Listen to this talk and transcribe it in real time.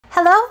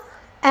Hello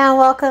and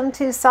welcome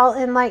to Salt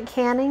and Light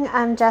Canning.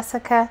 I'm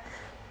Jessica.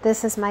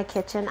 This is my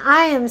kitchen.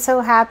 I am so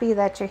happy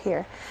that you're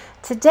here.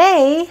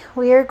 Today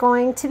we are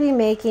going to be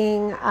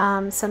making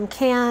some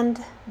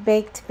canned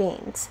baked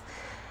beans.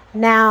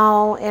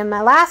 Now in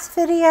my last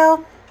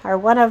video, or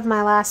one of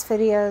my last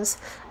videos,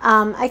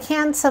 I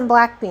canned some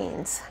black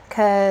beans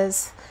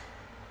because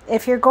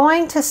if you're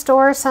going to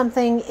store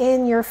something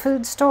in your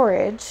food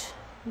storage,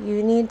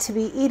 you need to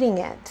be eating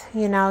it.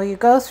 You know, you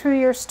go through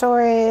your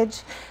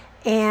storage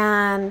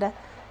and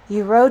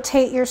you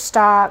rotate your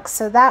stock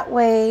so that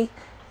way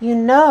you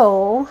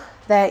know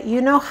that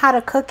you know how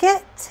to cook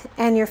it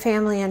and your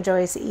family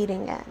enjoys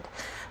eating it.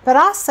 But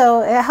also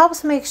it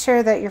helps make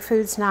sure that your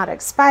food's not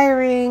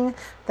expiring,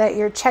 that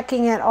you're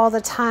checking it all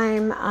the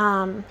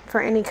time for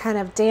any kind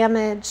of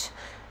damage.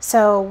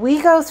 So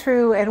we go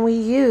through and we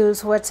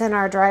use what's in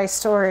our dry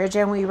storage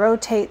and we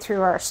rotate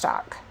through our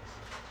stock.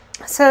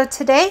 So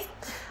today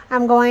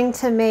I'm going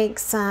to make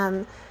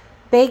some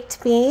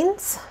baked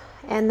beans.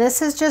 And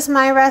this is just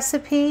my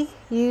recipe.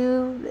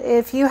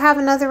 If you have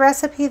another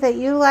recipe that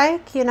you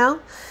like, you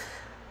know,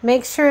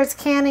 make sure it's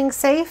canning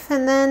safe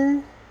and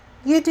then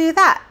you do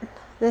that.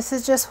 This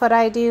is just what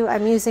I do.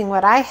 I'm using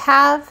what I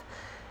have.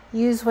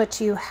 Use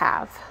what you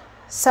have.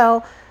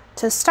 So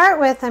to start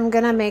with, I'm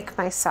going to make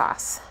my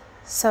sauce.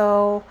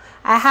 So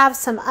I have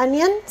some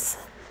onions.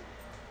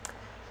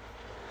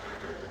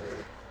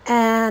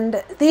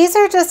 And these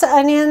are just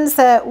onions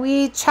that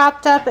we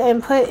chopped up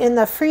and put in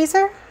the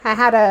freezer. I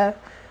had a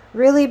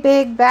really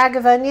big bag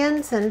of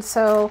onions and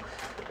so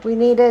we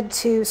needed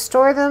to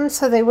store them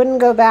so they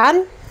wouldn't go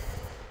bad.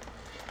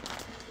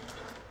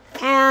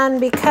 And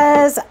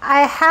because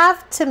I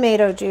have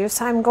tomato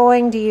juice, I'm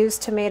going to use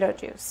tomato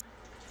juice.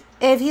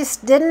 If you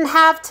didn't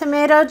have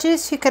tomato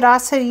juice, you could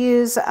also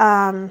use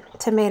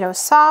tomato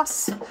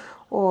sauce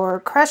or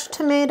crushed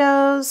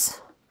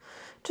tomatoes,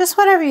 just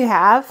whatever you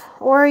have.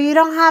 Or you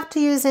don't have to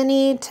use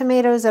any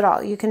tomatoes at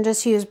all. You can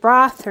just use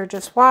broth or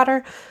just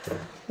water.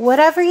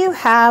 Whatever you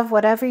have,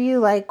 whatever you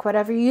like,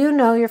 whatever you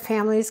know your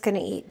family is going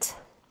to eat.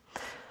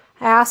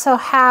 I also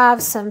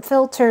have some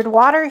filtered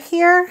water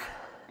here.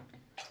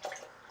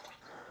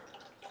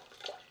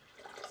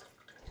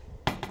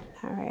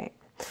 All right.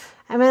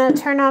 I'm going to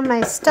turn on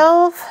my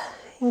stove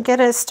and get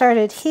it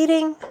started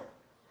heating.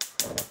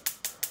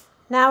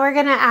 Now we're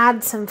going to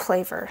add some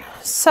flavor.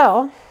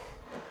 So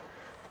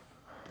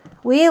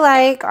we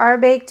like our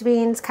baked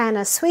beans kind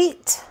of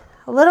sweet,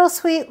 a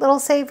little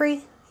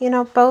savory, you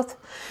know, both.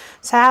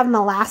 So I have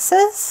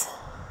molasses,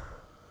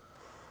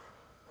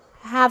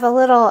 I have a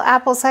little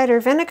apple cider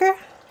vinegar,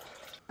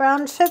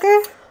 brown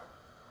sugar,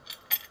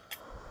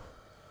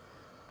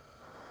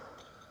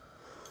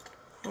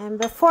 and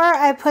before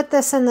I put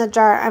this in the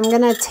jar, I'm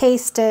going to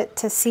taste it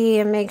to see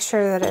and make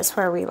sure that it's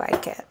where we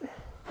like it.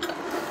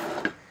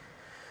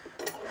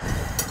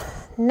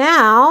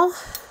 Now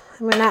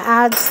I'm going to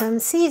add some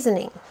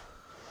seasoning.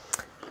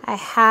 I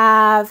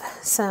have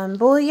some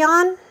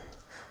bouillon.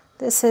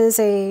 This is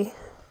a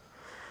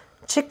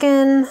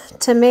chicken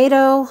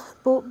tomato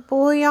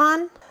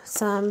bouillon,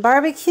 some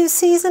barbecue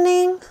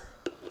seasoning,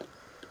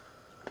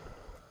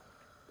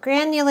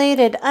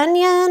 granulated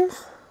onion,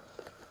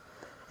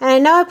 and I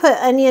know I put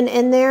onion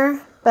in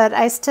there, but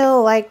I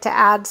still like to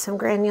add some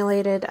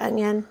granulated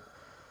onion,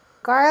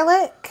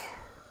 garlic,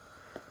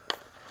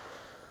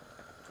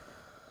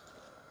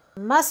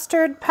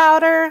 mustard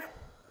powder.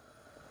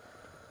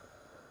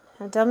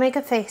 Now don't make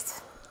a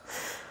face.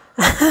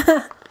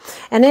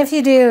 And if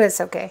you do,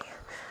 it's okay.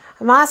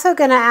 I'm also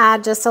going to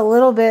add just a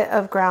little bit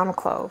of ground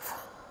clove.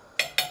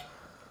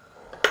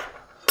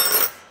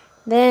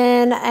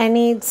 Then I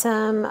need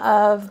some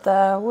of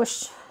the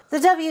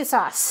W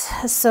sauce.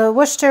 So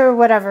Worcester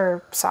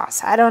whatever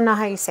sauce. I don't know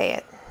how you say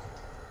it,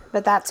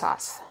 but that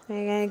sauce.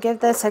 You're going to give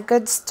this a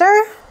good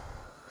stir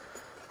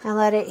and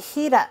let it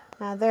heat up.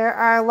 Now there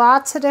are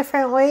lots of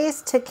different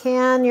ways to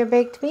can your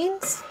baked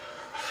beans.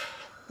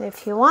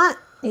 If you want,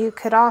 you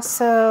could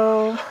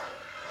also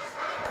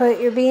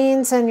put your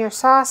beans and your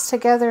sauce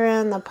together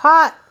in the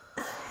pot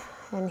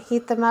and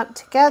heat them up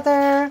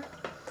together.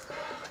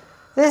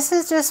 This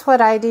is just what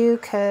I do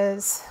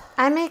because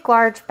I make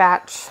large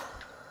batch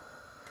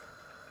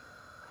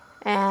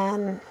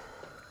and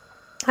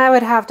I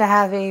would have to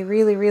have a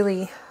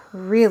really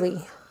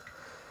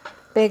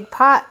big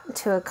pot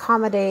to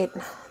accommodate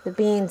the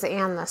beans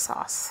and the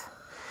sauce.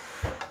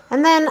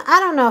 And then I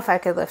don't know if I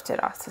could lift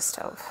it off the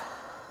stove.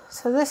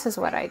 So this is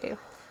what I do.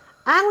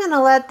 I'm going to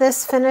let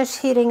this finish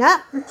heating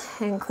up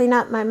and clean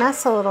up my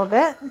mess a little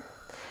bit.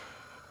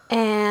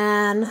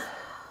 And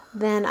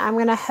then I'm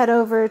going to head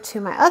over to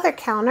my other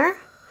counter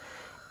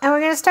and we're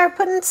going to start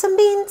putting some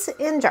beans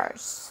in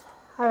jars.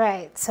 All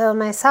right, so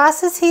my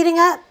sauce is heating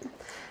up.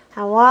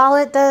 And while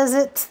it does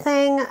its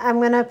thing, I'm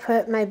going to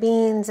put my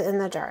beans in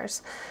the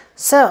jars.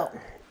 So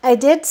I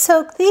did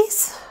soak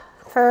these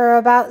for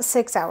about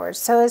 6 hours.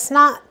 So it's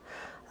not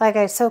like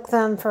I soaked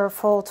them for a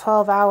full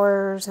 12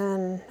 hours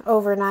and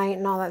overnight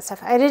and all that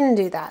stuff. I didn't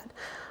do that.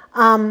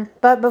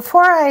 But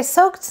before I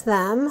soaked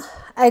them,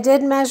 I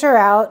did measure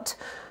out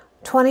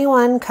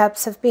 21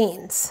 cups of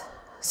beans.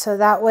 So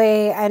that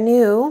way I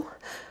knew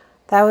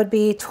that would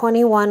be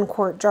 21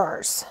 quart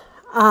jars.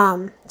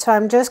 So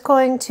I'm just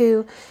going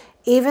to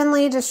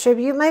evenly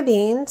distribute my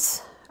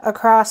beans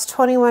across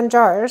 21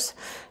 jars,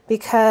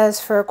 because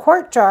for a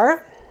quart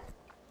jar,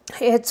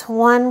 it's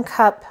 1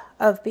 cup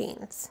of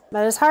beans.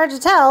 But it's hard to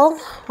tell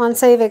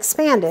once they've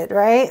expanded,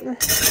 right?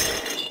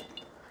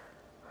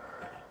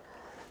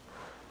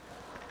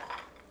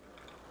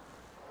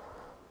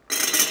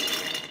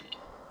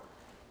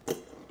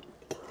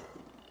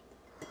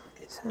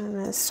 So I'm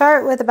going to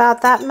start with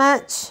about that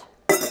much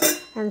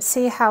and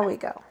see how we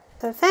go.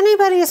 So if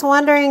anybody's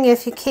wondering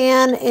if you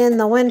can in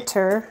the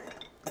winter,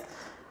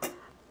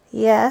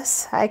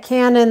 yes, I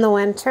can in the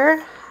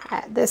winter.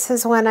 This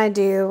is when I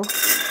do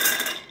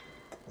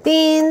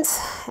beans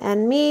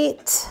and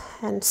meat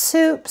and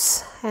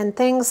soups and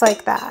things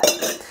like that.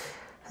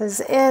 Because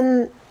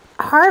in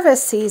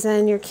harvest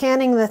season, you're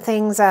canning the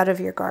things out of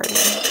your garden.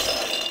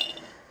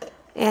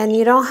 And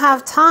you don't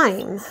have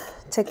time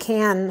to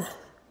can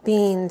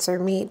beans or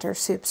meat or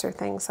soups or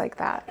things like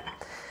that.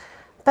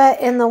 But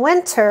in the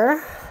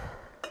winter,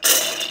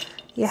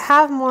 you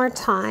have more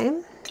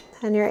time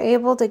and you're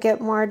able to get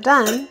more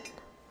done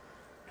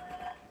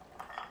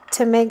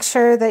to make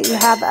sure that you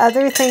have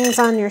other things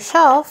on your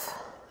shelf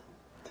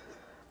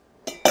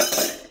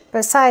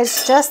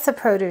besides just the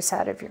produce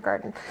out of your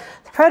garden.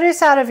 The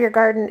produce out of your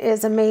garden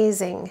is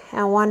amazing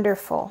and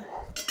wonderful.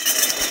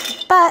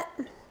 But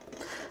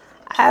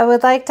I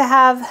would like to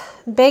have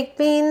baked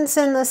beans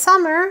in the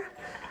summer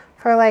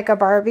for like a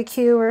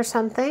barbecue or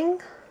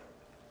something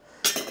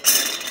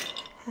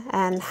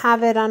and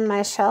have it on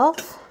my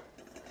shelf.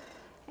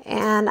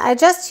 And I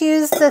just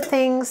use the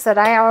things that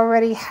I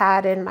already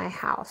had in my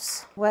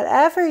house.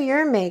 Whatever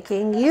you're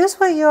making, use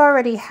what you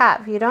already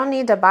have. You don't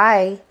need to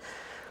buy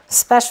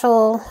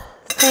special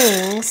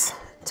things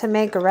to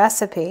make a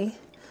recipe.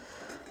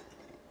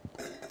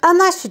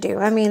 Unless you do.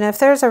 I mean, if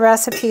there's a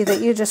recipe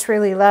that you just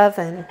really love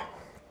and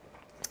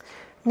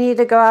need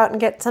to go out and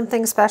get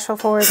something special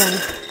for,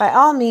 then by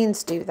all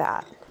means do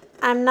that.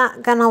 I'm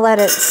not gonna let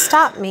it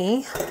stop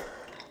me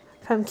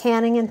from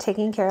canning and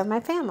taking care of my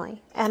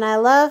family. And I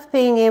love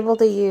being able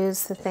to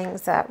use the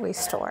things that we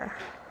store.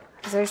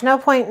 Because there's no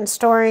point in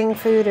storing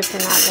food if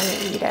you're not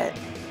gonna eat it.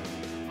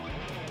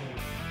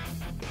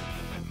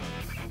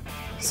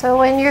 So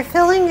when you're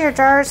filling your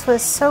jars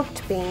with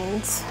soaked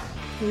beans,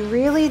 you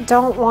really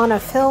don't want to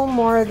fill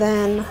more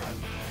than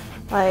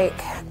like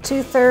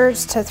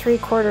 2/3 to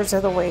 3/4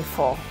 of the way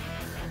full.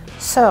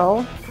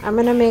 So I'm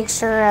going to make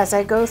sure as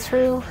I go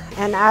through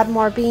and add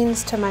more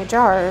beans to my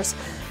jars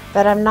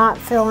that I'm not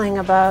filling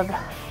above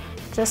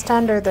just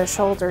under the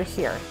shoulder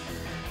here,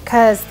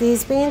 because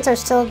these beans are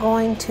still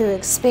going to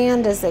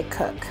expand as they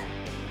cook.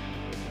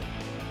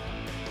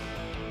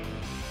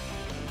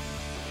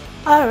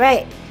 All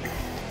right,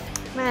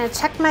 I'm going to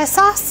check my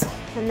sauce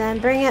and then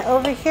bring it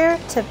over here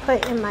to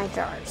put in my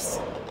jars.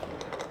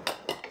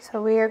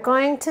 So we are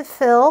going to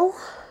fill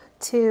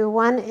to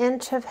 1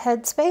 inch of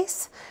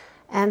headspace.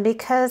 And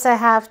because I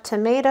have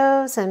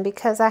tomatoes and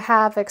because I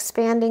have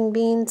expanding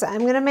beans,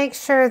 I'm going to make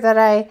sure that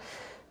I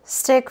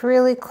stick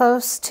really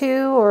close to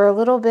or a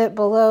little bit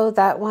below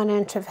that 1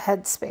 inch of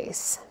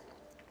headspace,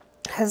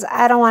 because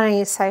I don't want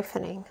any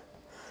siphoning.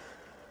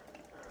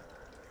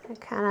 I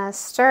kind of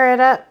stir it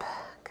up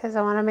because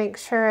I want to make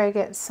sure I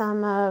get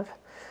some of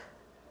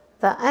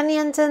the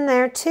onions in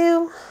there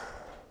too.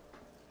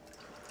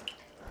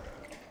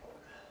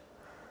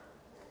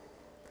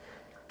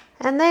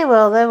 And they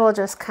will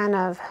just kind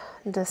of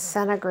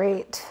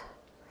disintegrate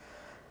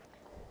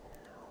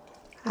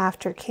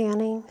after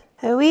canning.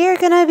 And we are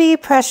going to be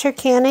pressure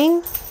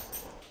canning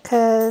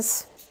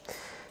because you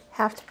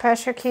have to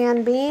pressure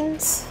can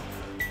beans.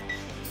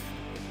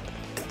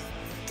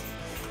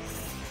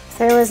 If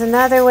there was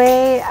another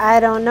way, I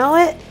don't know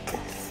it.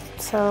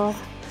 So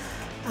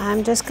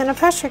I'm just going to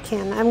pressure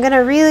can. I'm going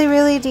to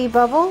really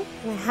debubble.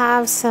 I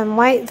have some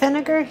white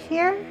vinegar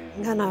here.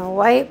 I'm going to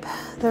wipe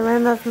the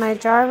rim of my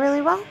jar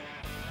really well.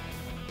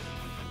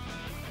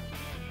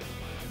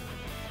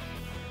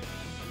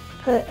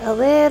 Put a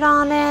lid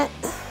on it.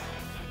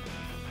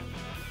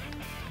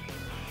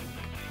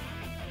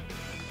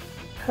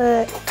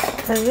 Put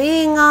the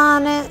ring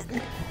on it.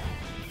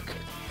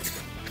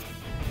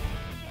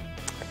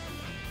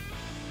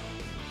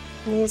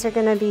 And these are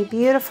going to be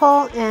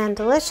beautiful and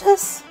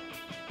delicious.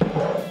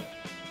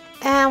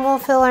 And we'll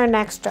fill our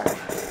next jar.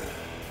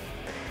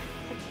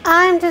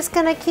 I'm just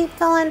going to keep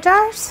filling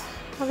jars.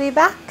 I'll be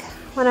back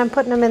when I'm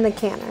putting them in the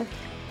canner.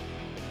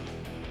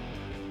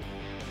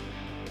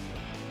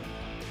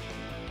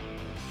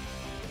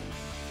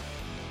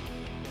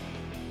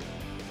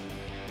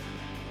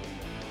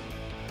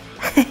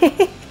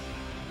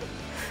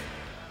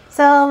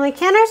 So my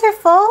canners are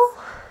full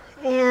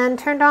and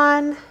turned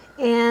on,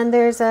 and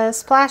there's a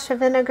splash of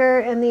vinegar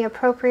and the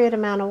appropriate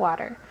amount of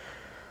water.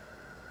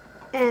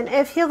 And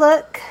if you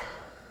look,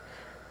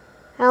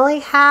 I only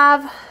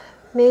have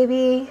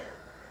maybe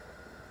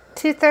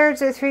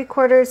 2/3 or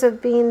 3/4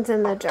 of beans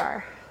in the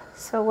jar.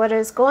 So what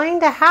is going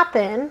to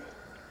happen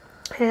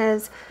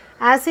is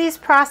as these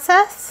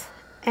process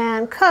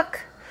and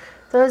cook,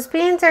 those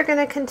beans are going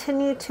to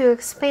continue to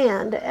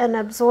expand and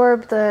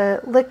absorb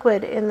the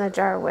liquid in the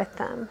jar with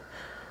them.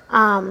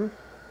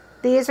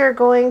 These are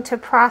going to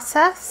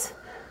process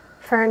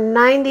for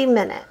 90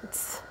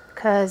 minutes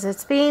because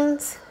it's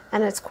beans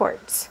and it's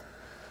quartz.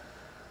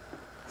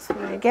 So I'm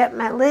going to get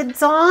my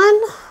lids on.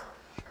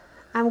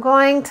 I'm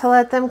going to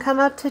let them come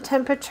up to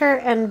temperature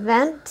and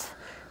vent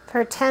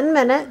for 10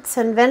 minutes.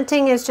 And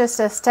venting is just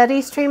a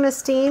steady stream of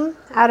steam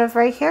out of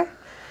right here.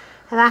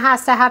 And that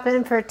has to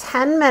happen for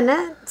 10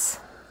 minutes.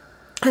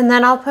 And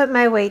then I'll put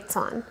my weights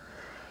on.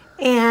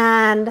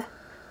 And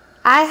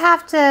I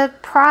have to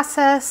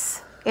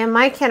process in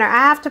my canner, I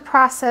have to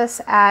process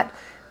at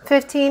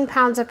 15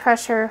 pounds of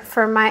pressure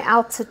for my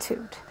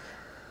altitude.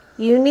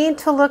 You need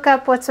to look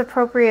up what's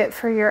appropriate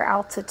for your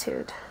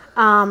altitude.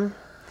 I'm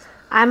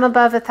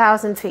above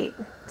 1,000 feet.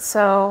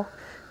 So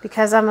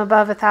because I'm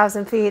above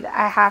 1,000 feet,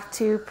 I have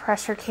to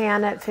pressure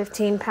can at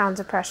 15 pounds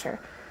of pressure.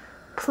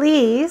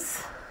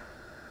 Please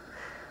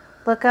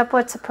look up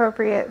what's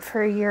appropriate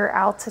for your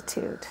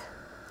altitude.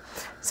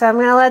 So I'm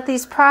going to let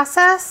these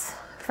process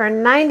for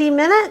 90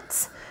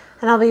 minutes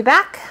and I'll be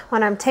back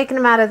when I'm taking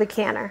them out of the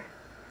canner.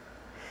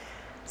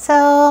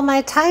 So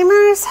my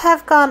timers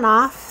have gone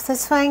off.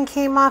 This one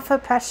came off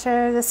of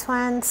pressure. This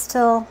one's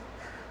still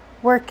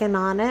working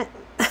on it.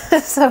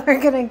 So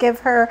we're going to give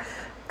her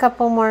a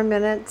couple more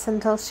minutes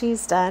until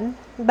she's done.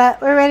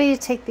 But we're ready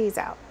to take these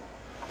out.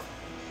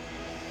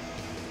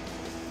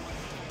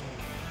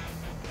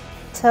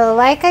 So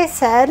like I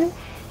said,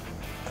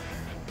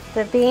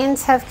 the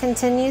beans have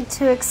continued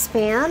to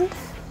expand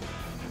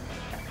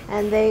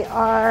and they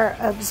are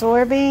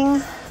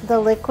absorbing the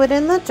liquid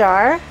in the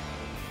jar,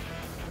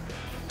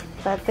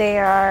 but they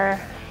are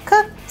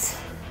cooked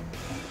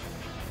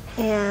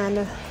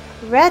and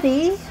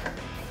ready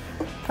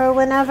for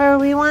whenever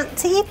we want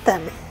to eat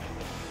them.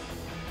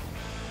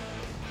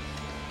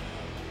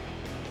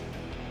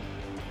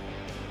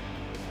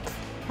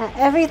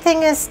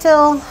 Everything is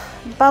still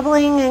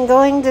bubbling and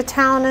going to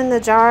town in the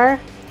jar.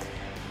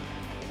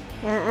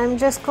 And I'm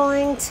just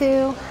going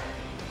to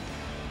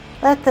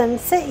let them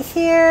sit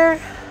here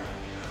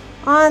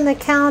on the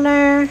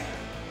counter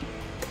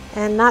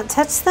and not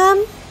touch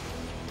them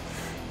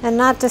and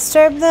not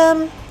disturb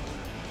them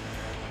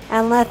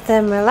and let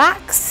them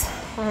relax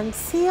and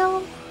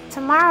seal.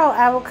 Tomorrow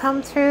I will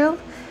come through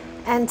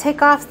and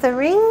take off the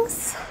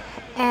rings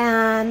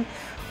and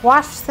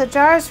wash the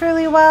jars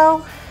really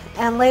well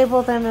and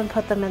label them and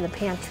put them in the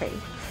pantry.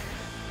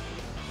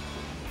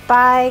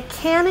 By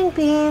canning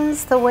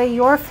beans the way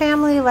your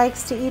family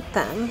likes to eat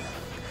them,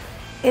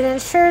 it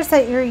ensures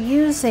that you're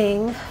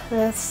using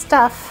the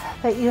stuff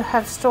that you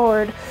have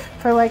stored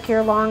for like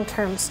your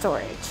long-term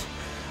storage.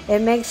 It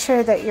makes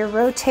sure that you're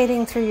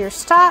rotating through your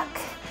stock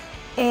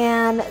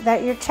and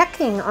that you're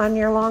checking on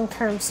your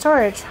long-term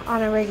storage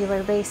on a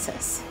regular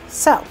basis.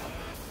 So,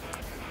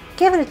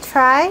 give it a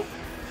try.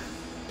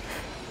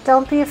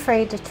 Don't be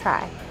afraid to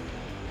try.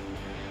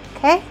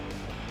 Okay?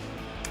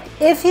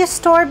 If you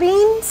store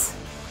beans,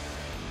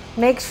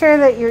 make sure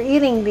that you're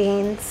eating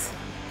beans,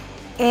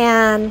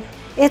 and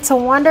it's a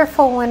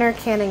wonderful winter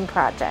canning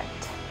project.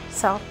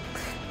 So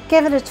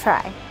give it a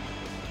try.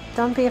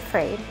 Don't be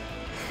afraid.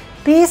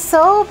 Be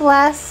so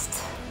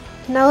blessed.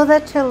 Know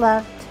that you're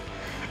loved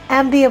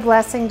and be a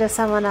blessing to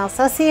someone else.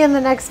 I'll see you in the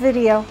next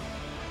video.